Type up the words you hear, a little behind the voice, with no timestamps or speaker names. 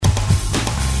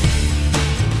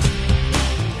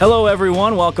Hello,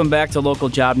 everyone. Welcome back to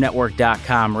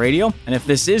localjobnetwork.com radio. And if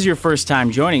this is your first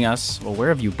time joining us, well, where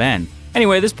have you been?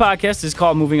 Anyway, this podcast is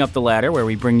called Moving Up the Ladder, where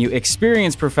we bring you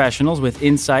experienced professionals with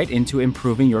insight into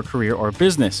improving your career or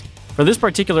business. For this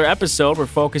particular episode, we're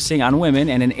focusing on women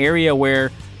and an area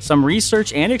where some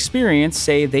research and experience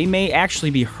say they may actually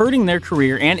be hurting their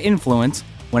career and influence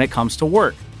when it comes to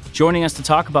work. Joining us to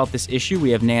talk about this issue,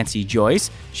 we have Nancy Joyce.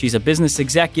 She's a business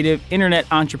executive, internet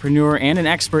entrepreneur, and an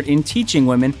expert in teaching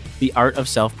women the art of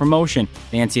self-promotion.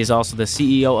 Nancy is also the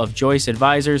CEO of Joyce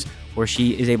Advisors, where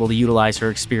she is able to utilize her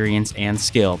experience and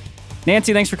skill.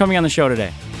 Nancy, thanks for coming on the show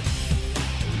today.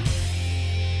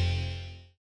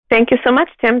 Thank you so much,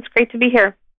 Tim. It's great to be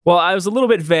here. Well, I was a little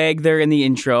bit vague there in the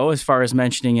intro as far as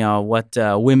mentioning what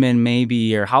women may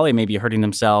be or how they may be hurting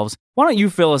themselves. Why don't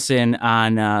you fill us in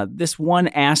on this one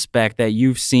aspect that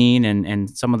you've seen and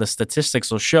some of the statistics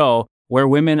will show where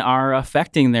women are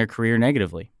affecting their career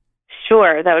negatively?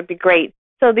 Sure, that would be great.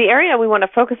 So the area we want to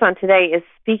focus on today is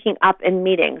speaking up in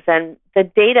meetings. And the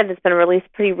data that's been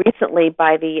released pretty recently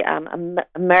by the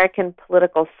American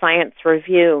Political Science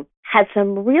Review had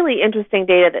some really interesting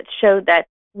data that showed that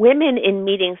women in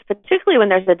meetings, particularly when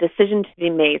there's a decision to be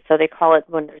made, so they call it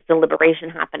when there's deliberation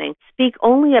happening, speak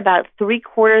only about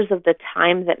 3/4 of the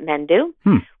time that men do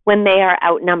when they are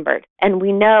outnumbered. And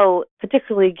we know,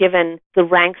 particularly given the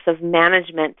ranks of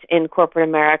management in corporate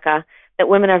America, that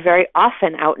women are very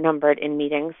often outnumbered in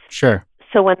meetings. Sure.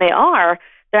 So when they are,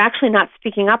 they're actually not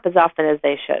speaking up as often as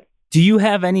they should. Do you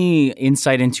have any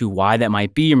insight into why that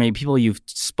might be, or maybe people you've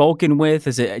spoken with?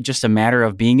 Is it just a matter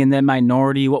of being in that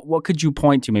minority? What could you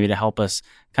point to maybe to help us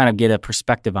kind of get a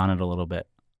perspective on it a little bit?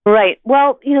 Right.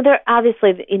 Well, there obviously,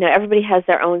 everybody has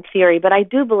their own theory, but I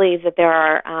do believe that there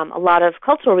are a lot of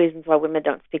cultural reasons why women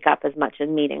don't speak up as much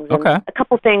in meetings. Okay. And a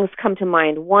couple things come to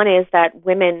mind. One is that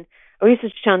research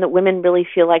has shown that women really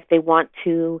feel like they want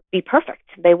to be perfect.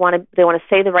 They want to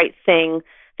say the right thing.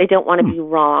 They don't want to be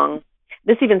wrong.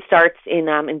 This even starts in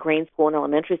grade school and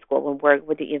elementary school, where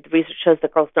the research shows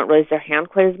that girls don't raise their hand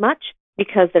quite as much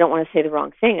because they don't want to say the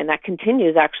wrong thing, and that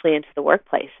continues actually into the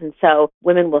workplace. And so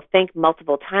women will think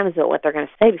multiple times about what they're going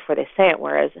to say before they say it,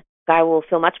 whereas a guy will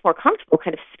feel much more comfortable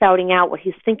kind of spouting out what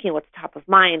he's thinking, what's top of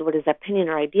mind, what his opinion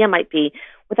or idea might be,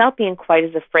 without being quite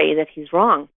as afraid that he's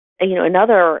wrong. And,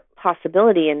 another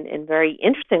possibility and very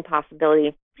interesting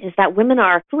possibility is that women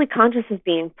are fully conscious of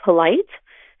being polite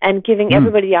and giving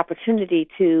everybody the opportunity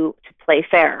to play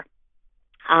fair.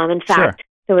 In fact,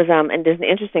 there was and there's an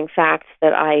interesting fact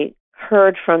that I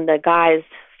heard from the guys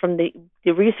from the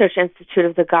Research Institute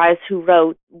of the guys who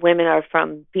wrote "Women are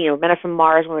from Men are from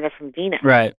Mars, Women are from Venus."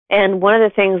 Right. And one of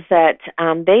the things that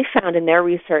they found in their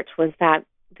research was that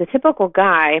the typical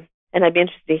guy, and I'd be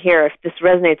interested to hear if this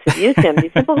resonates with you, Tim, the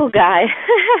typical guy.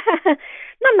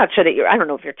 I'm not sure that I don't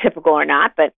know if you're typical or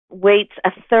not, but waits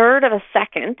 1/3 of a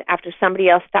second after somebody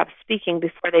else stops speaking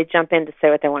before they jump in to say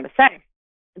what they want to say.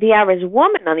 The average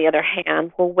woman, on the other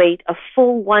hand, will wait a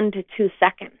full 1 to 2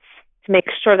 seconds to make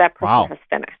sure that person has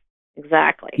finished.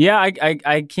 Exactly. Yeah,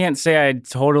 I can't say I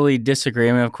totally disagree.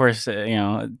 I mean, of course,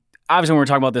 obviously when we're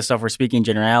talking about this stuff, we're speaking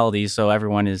generalities, so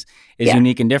everyone is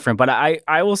unique and different. But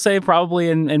I will say probably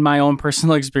in my own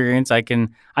personal experience, I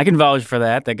can vouch for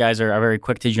that guys are very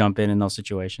quick to jump in those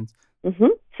situations. Mm-hmm.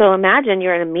 So imagine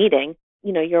you're in a meeting,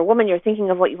 you're a woman, you're thinking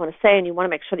of what you want to say, and you want to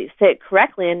make sure that you say it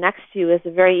correctly, and next to you is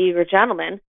a very eager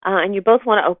gentleman, and you both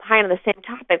want to opine on the same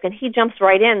topic, and he jumps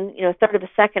right in, 1/3 of a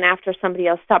second after somebody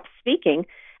else stops speaking,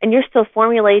 and you're still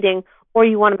formulating, or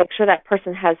you want to make sure that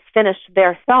person has finished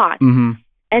their thought. Mm-hmm.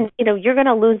 And, you're going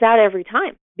to lose out every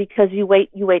time because you wait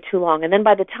too long. And then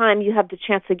by the time you have the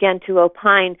chance again to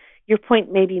opine, your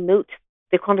point may be moot.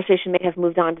 The conversation may have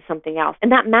moved on to something else. And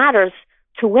that matters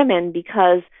to women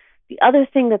because the other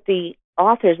thing that the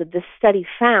authors of this study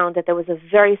found, that there was a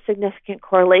very significant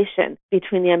correlation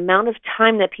between the amount of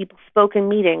time that people spoke in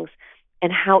meetings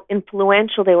and how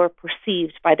influential they were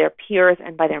perceived by their peers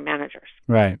and by their managers.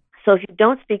 Right. So if you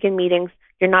don't speak in meetings,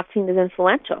 you're not seen as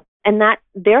influential. And that,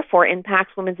 therefore,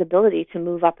 impacts women's ability to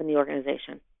move up in the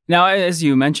organization. Now, as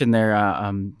you mentioned there,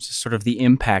 just sort of the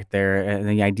impact there,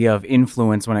 the idea of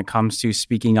influence when it comes to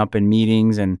speaking up in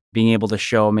meetings and being able to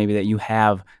show maybe that you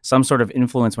have some sort of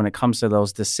influence when it comes to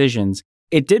those decisions.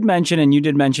 It did mention, and you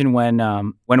did mention when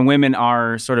women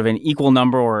are sort of an equal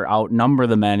number or outnumber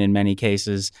the men in many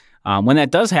cases, when that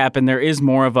does happen, there is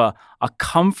more of a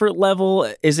comfort level.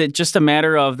 Is it just a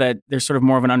matter of that there's sort of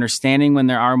more of an understanding when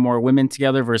there are more women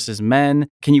together versus men?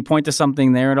 Can you point to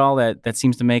something there at all that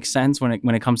seems to make sense when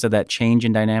it comes to that change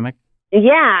in dynamic?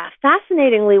 Yeah.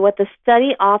 Fascinatingly, what the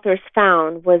study authors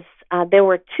found was there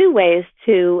were two ways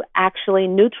to actually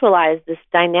neutralize this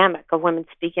dynamic of women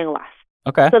speaking less.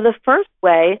 Okay. So the first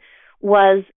way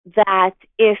was that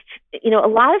if, a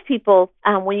lot of people,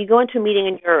 when you go into a meeting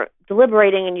and you're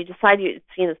deliberating and you decide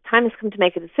time has come to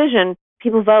make a decision,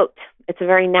 people vote. It's a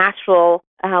very natural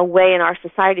way in our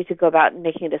society to go about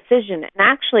making a decision. And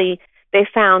actually, they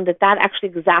found that actually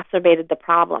exacerbated the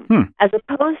problem, as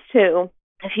opposed to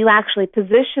if you actually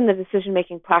position the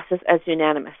decision-making process as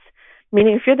unanimous.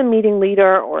 Meaning if you're the meeting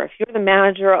leader or if you're the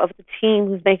manager of the team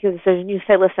who's making a decision, you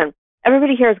say, listen,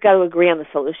 everybody here has got to agree on the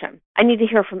solution. I need to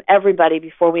hear from everybody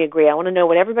before we agree. I want to know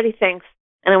what everybody thinks,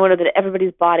 and I want to know that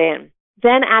everybody's bought in.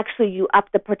 Then actually you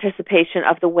up the participation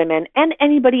of the women and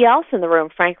anybody else in the room,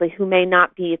 frankly, who may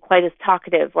not be quite as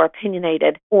talkative or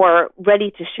opinionated or ready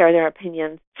to share their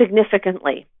opinions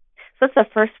significantly. So that's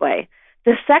the first way.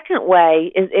 The second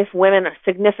way is if women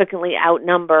significantly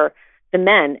outnumber the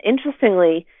men.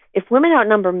 Interestingly, if women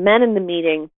outnumber men in the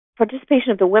meeting, participation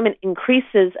of the women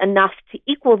increases enough to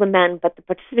equal the men, but the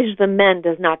participation of the men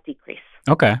does not decrease.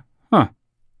 Okay. Huh.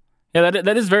 Yeah,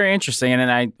 that is very interesting.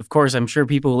 And of course, I'm sure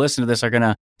people who listen to this are going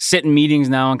to sit in meetings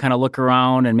now and kind of look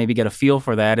around and maybe get a feel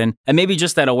for that. And maybe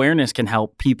just that awareness can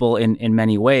help people in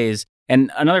many ways.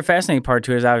 And another fascinating part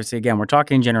to it is obviously, again, we're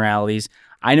talking generalities.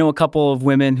 I know a couple of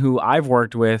women who I've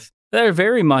worked with that are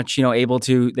very much, able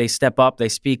to, they step up, they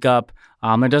speak up.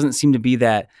 There doesn't seem to be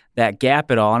that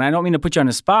gap at all. And I don't mean to put you on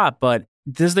the spot, but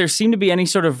does there seem to be any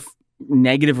sort of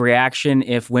negative reaction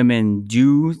if women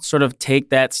do sort of take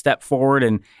that step forward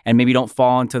and maybe don't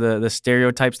fall into the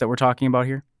stereotypes that we're talking about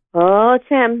here? Oh,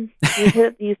 Tim,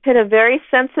 you've hit a very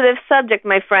sensitive subject,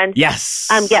 my friend. Yes.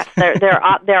 Yes, there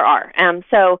are.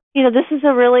 So, this is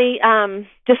a really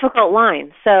difficult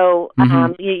line. So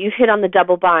you hit on the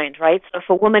double bind, right? So if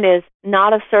a woman is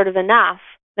not assertive enough,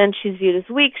 then she's viewed as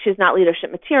weak. She's not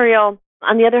leadership material.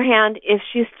 On the other hand, if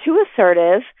she's too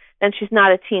assertive, then she's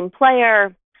not a team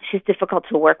player. She's difficult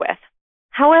to work with.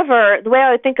 However, the way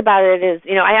I would think about it is,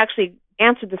 I actually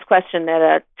answered this question at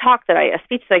a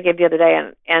speech that I gave the other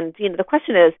day, and the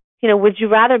question is, would you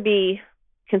rather be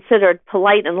considered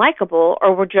polite and likable,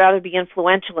 or would you rather be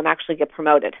influential and actually get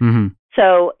promoted? Mm-hmm.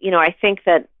 So, I think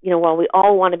that, while we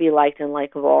all want to be liked and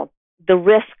likable, the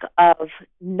risk of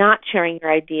not sharing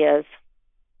your ideas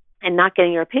and not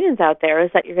getting your opinions out there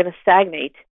is that you're going to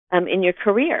stagnate in your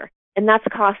career. And that's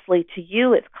costly to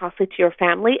you, it's costly to your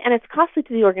family, and it's costly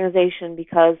to the organization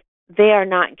because they are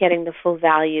not getting the full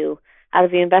value out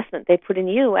of the investment they put in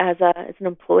you as an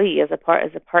employee, as a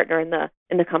partner in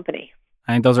the company.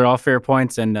 I think those are all fair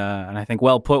points, and I think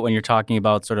well put when you're talking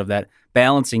about sort of that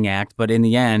balancing act. But in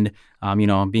the end,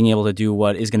 being able to do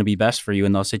what is going to be best for you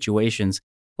in those situations.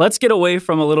 Let's get away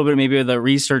from a little bit maybe of the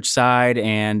research side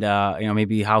and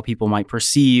maybe how people might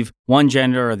perceive one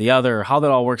gender or the other, or how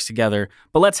that all works together.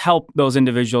 But let's help those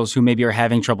individuals who maybe are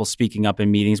having trouble speaking up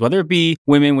in meetings, whether it be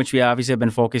women, which we obviously have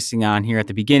been focusing on here at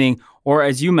the beginning, or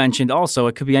as you mentioned, also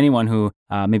it could be anyone who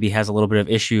maybe has a little bit of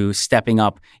issue stepping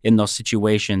up in those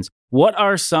situations. What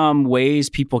are some ways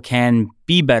people can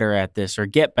be better at this or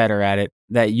get better at it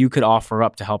that you could offer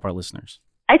up to help our listeners?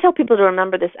 I tell people to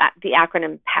remember the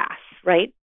acronym PASS,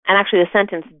 right? And actually the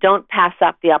sentence, don't pass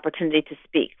up the opportunity to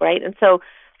speak, right? And so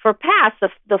for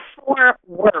PASS, the four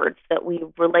words that we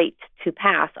relate to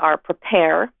PASS are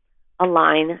prepare,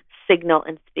 align, signal,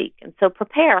 and speak. And so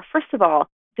prepare, first of all,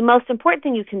 the most important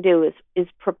thing you can do is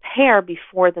prepare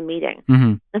before the meeting.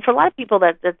 Mm-hmm. And for a lot of people,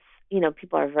 that's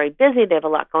people are very busy, they have a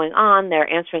lot going on, they're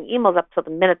answering emails up till the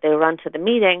minute they run to the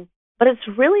meeting. But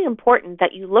it's really important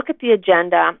that you look at the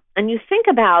agenda and you think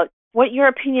about what your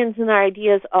opinions and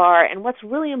ideas are and what's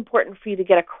really important for you to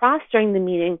get across during the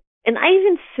meeting. And I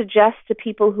even suggest to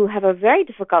people who have a very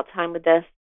difficult time with this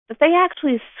that they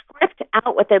actually script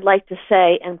out what they'd like to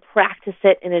say and practice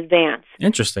it in advance.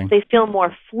 Interesting. They feel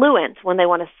more fluent when they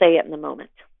want to say it in the moment.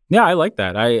 Yeah, I like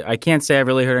that. I can't say I've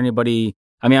really heard anybody,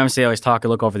 obviously I always talk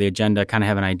and look over the agenda, kind of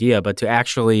have an idea, but to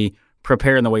actually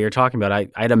prepare in the way you're talking about,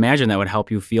 I'd imagine that would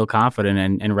help you feel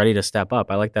confident and ready to step up.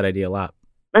 I like that idea a lot.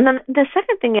 And then the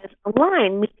second thing is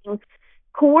align, meaning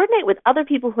coordinate with other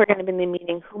people who are going to be in the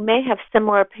meeting who may have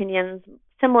similar opinions,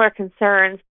 similar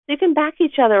concerns. So you can back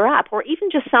each other up, or even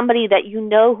just somebody that you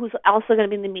know who's also going to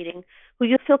be in the meeting who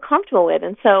you feel comfortable with.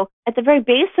 And so at the very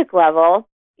basic level,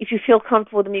 if you feel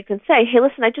comfortable with them, you can say, hey,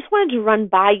 listen, I just wanted to run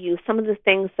by you some of the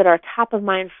things that are top of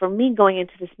mind for me going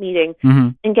into this meeting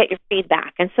and get your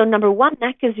feedback. And so number one,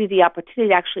 that gives you the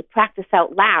opportunity to actually practice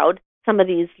out loud some of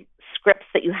these scripts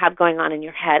that you have going on in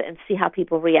your head and see how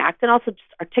people react, and also just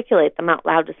articulate them out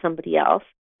loud to somebody else.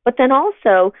 But then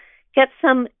also get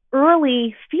some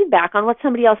early feedback on what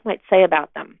somebody else might say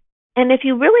about them. And if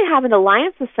you really have an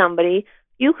alliance with somebody,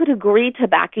 you could agree to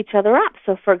back each other up.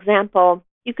 So for example,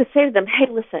 you could say to them,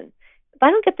 hey, listen, I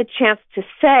don't get the chance to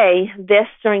say this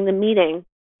during the meeting,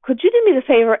 could you do me the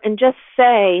favor and just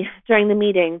say during the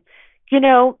meeting,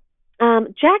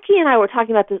 Jackie and I were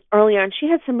talking about this earlier, and she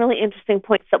had some really interesting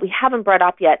points that we haven't brought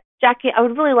up yet. Jackie, I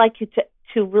would really like you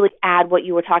to really add what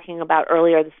you were talking about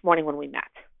earlier this morning when we met.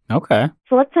 Okay.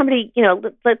 So let somebody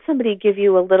give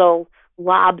you a little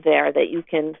lob there that you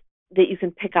can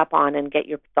pick up on and get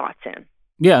your thoughts in.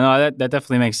 Yeah, no, that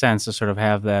definitely makes sense to sort of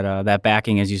have that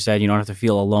backing, as you said. You don't have to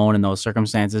feel alone in those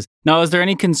circumstances. Now, is there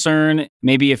any concern,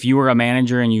 maybe if you were a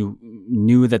manager and you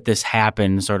knew that this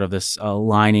happened, sort of this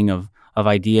aligning of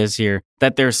ideas here,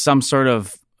 that there's some sort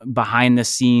of behind the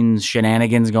scenes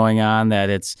shenanigans going on, that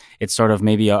it's sort of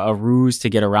maybe a ruse to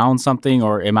get around something,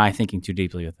 or am I thinking too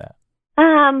deeply with that?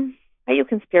 Are you a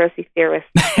conspiracy theorist?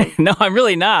 No, I'm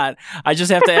really not. I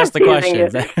just have to ask the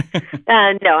questions.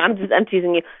 No, I'm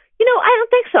teasing you. I don't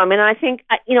think so. I mean,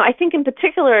 I think in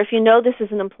particular, if this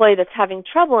is an employee that's having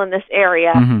trouble in this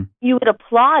area, mm-hmm. you would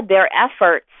applaud their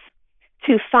efforts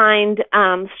to find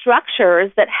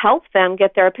structures that help them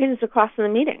get their opinions across in the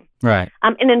meeting. Right.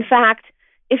 And in fact,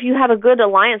 if you have a good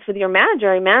alliance with your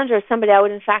manager is somebody I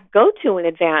would in fact go to in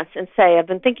advance and say, I've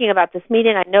been thinking about this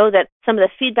meeting. I know that some of the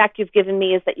feedback you've given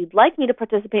me is that you'd like me to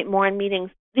participate more in meetings.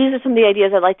 These are some of the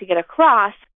ideas I'd like to get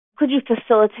across. Could you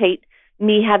facilitate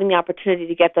me having the opportunity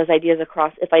to get those ideas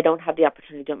across if I don't have the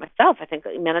opportunity to do it myself? I think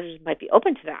managers might be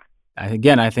open to that.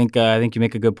 Again, I think you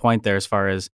make a good point there as far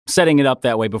as setting it up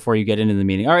that way before you get into the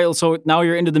meeting. All right, so now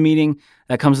you're into the meeting.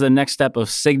 That comes to the next step of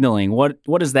signaling. What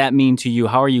does that mean to you?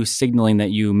 How are you signaling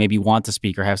that you maybe want to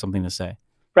speak or have something to say?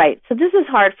 Right. So this is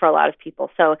hard for a lot of people.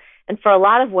 And for a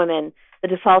lot of women, the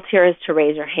default here is to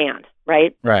raise your hand,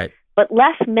 right? Right. But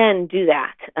less men do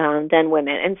that than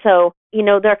women. And so,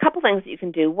 there are a couple things that you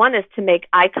can do. One is to make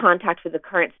eye contact with the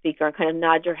current speaker and kind of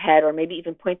nod your head or maybe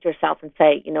even point to yourself and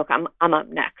say, I'm up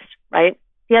next, right?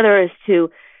 The other is to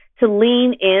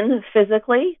lean in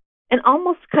physically and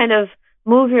almost kind of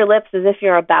move your lips as if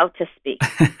you're about to speak.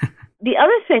 The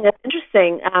other thing that's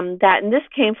interesting, and this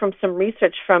came from some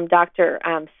research from Dr.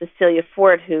 Cecilia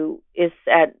Ford, who is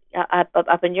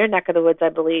up in your neck of the woods, I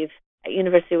believe, at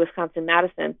University of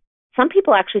Wisconsin-Madison. Some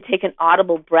people actually take an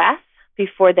audible breath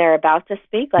before they're about to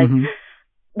speak, mm-hmm.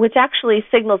 which actually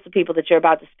signals to people that you're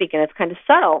about to speak, and it's kind of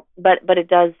subtle, but it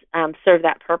does serve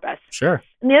that purpose. Sure.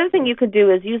 And the other thing you could do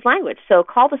is use language. So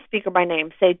call the speaker by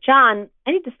name. Say, John,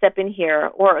 I need to step in here.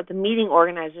 Or the meeting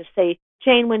organizer, say,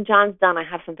 Jane, when John's done, I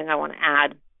have something I want to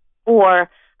add. Or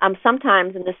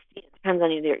sometimes, and this depends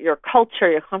on your culture,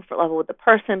 your comfort level with the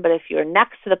person, but if you're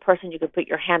next to the person, you could put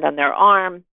your hand on their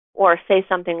arm or say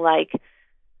something like,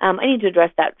 I need to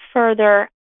address that further.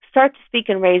 Start to speak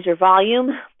and raise your volume.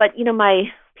 But, my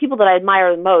people that I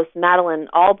admire the most, Madeleine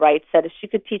Albright, said if she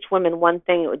could teach women one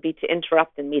thing, it would be to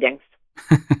interrupt in meetings.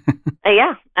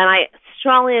 Yeah. And I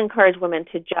strongly encourage women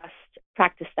to just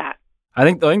practice that. I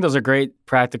think those are great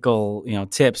practical,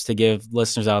 tips to give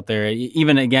listeners out there.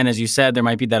 Even again, as you said, there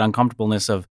might be that uncomfortableness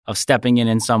of stepping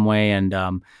in some way. And,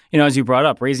 as you brought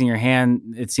up, raising your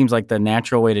hand, it seems like the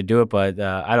natural way to do it. But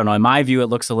I don't know. In my view, it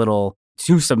looks a little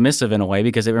too submissive in a way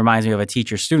because it reminds me of a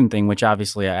teacher-student thing, which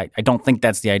obviously I don't think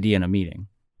that's the idea in a meeting.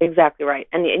 Exactly right.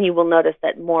 And you will notice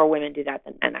that more women do that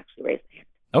than men actually raise their hand.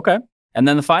 Okay. And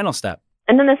then the final step.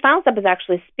 And then the final step is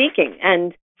actually speaking.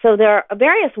 And so there are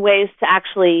various ways to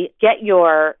actually get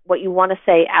what you want to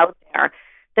say out there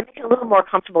that make it a little more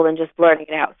comfortable than just blurting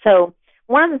it out. So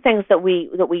one of the things that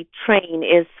we train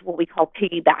is what we call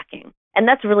piggybacking. And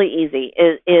that's really easy,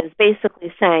 is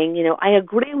basically saying, I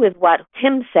agree with what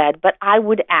Tim said, but I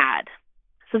would add.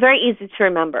 So very easy to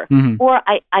remember. Mm-hmm. Or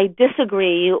I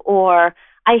disagree, or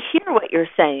I hear what you're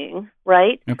saying,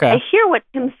 right? Okay. I hear what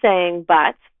Tim's saying,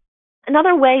 but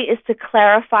another way is to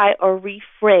clarify or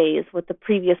rephrase what the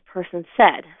previous person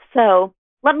said. So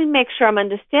let me make sure I'm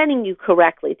understanding you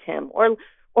correctly, Tim, or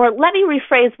let me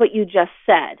rephrase what you just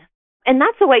said. And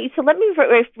that's the way. So let me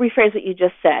rephrase what you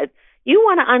just said. You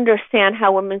want to understand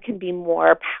how women can be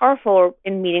more powerful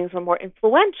in meetings or more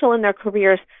influential in their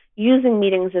careers using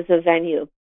meetings as a venue.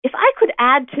 If I could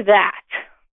add to that,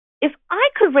 if I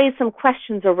could raise some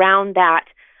questions around that,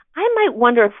 I might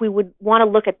wonder if we would want to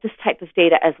look at this type of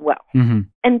data as well. Mm-hmm.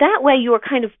 And that way you are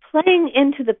kind of playing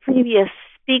into the previous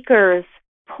speaker's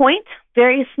point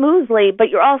very smoothly, but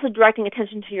you're also directing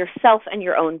attention to yourself and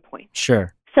your own point.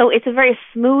 Sure. So it's a very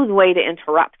smooth way to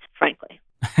interrupt, frankly.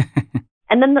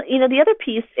 And then, the other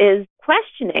piece is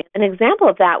questioning. An example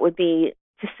of that would be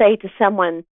to say to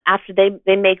someone after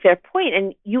they make their point,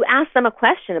 and you ask them a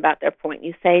question about their point.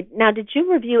 You say, now, did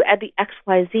you review the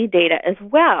XYZ data as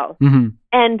well? Mm-hmm.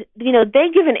 And, they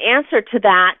give an answer to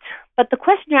that, but the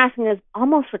question you're asking is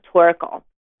almost rhetorical.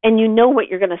 and you know what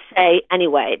you're going to say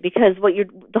anyway, because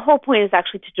the whole point is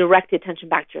actually to direct the attention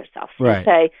back to yourself. So right. You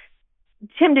say,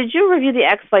 Tim, did you review the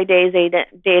XY days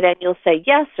data? And you'll say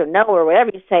yes or no or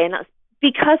whatever you say, and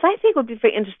because I think it would be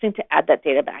very interesting to add that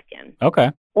data back in.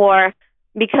 Okay. Or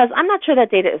because I'm not sure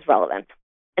that data is relevant.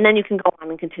 And then you can go on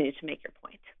and continue to make your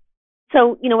point.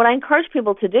 So, what I encourage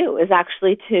people to do is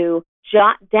actually to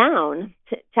jot down,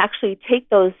 to actually take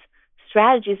those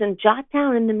strategies and jot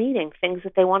down in the meeting things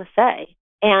that they want to say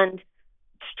and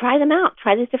try them out.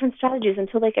 Try these different strategies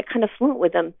until they get kind of fluent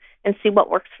with them and see what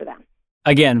works for them.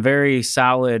 Again, very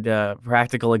solid,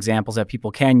 practical examples that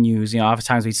people can use.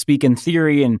 Oftentimes we speak in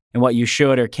theory and what you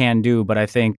should or can do, but I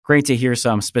think great to hear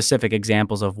some specific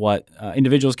examples of what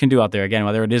individuals can do out there. Again,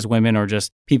 whether it is women or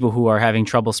just people who are having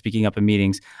trouble speaking up in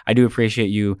meetings, I do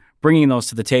appreciate you bringing those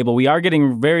to the table. We are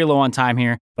getting very low on time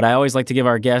here, but I always like to give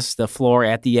our guests the floor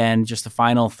at the end, just the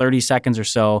final 30 seconds or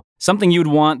so. Something you'd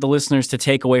want the listeners to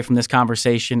take away from this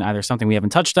conversation, either something we haven't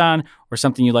touched on or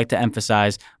something you'd like to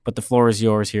emphasize, but the floor is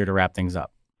yours here to wrap things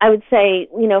up. I would say,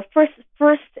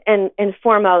 first and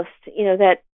foremost,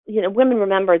 that women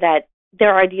remember that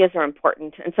their ideas are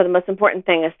important. And so the most important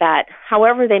thing is that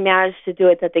however they manage to do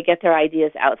it, that they get their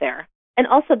ideas out there. And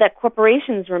also that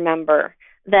corporations remember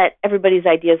that everybody's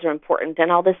ideas are important,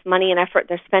 and all this money and effort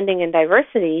they're spending in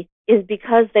diversity is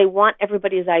because they want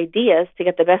everybody's ideas to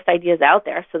get the best ideas out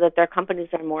there so that their companies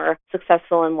are more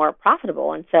successful and more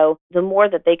profitable. And so the more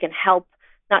that they can help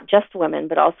not just women,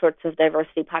 but all sorts of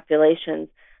diversity populations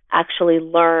actually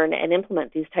learn and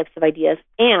implement these types of ideas,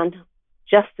 and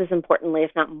just as importantly, if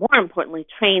not more importantly,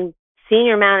 train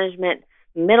senior management,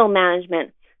 middle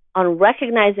management on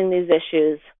recognizing these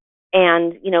issues.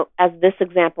 And, as this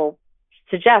example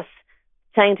suggests,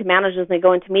 saying to managers when they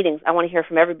go into meetings, I want to hear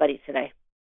from everybody today,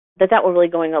 that will really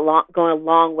go a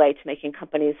long way to making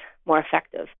companies more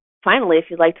effective. Finally, if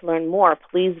you'd like to learn more,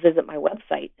 please visit my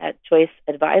website at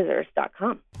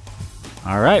joyceadvisors.com.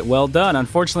 All right, well done.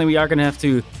 Unfortunately, we are going to have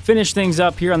to finish things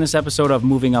up here on this episode of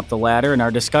Moving Up the Ladder and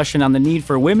our discussion on the need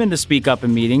for women to speak up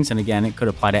in meetings. And again, it could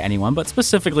apply to anyone, but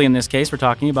specifically in this case, we're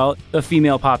talking about the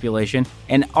female population,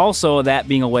 and also that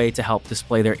being a way to help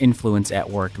display their influence at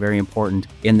work. Very important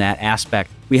in that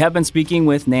aspect. We have been speaking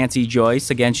with Nancy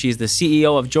Joyce. Again, she's the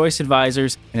CEO of Joyce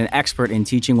Advisors and an expert in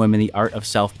teaching women the art of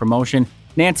self-promotion.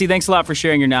 Nancy, thanks a lot for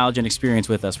sharing your knowledge and experience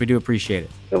with us. We do appreciate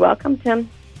it. You're welcome, Tim.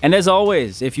 And as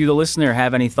always, if you, the listener,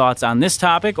 have any thoughts on this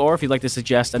topic, or if you'd like to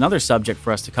suggest another subject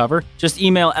for us to cover, just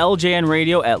email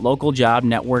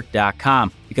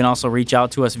ljnradio@localjobnetwork.com. You can also reach out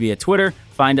to us via Twitter.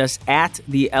 Find us at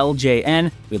the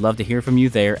LJN. We'd love to hear from you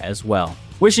there as well.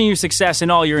 Wishing you success in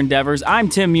all your endeavors. I'm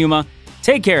Tim Muma.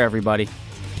 Take care, everybody.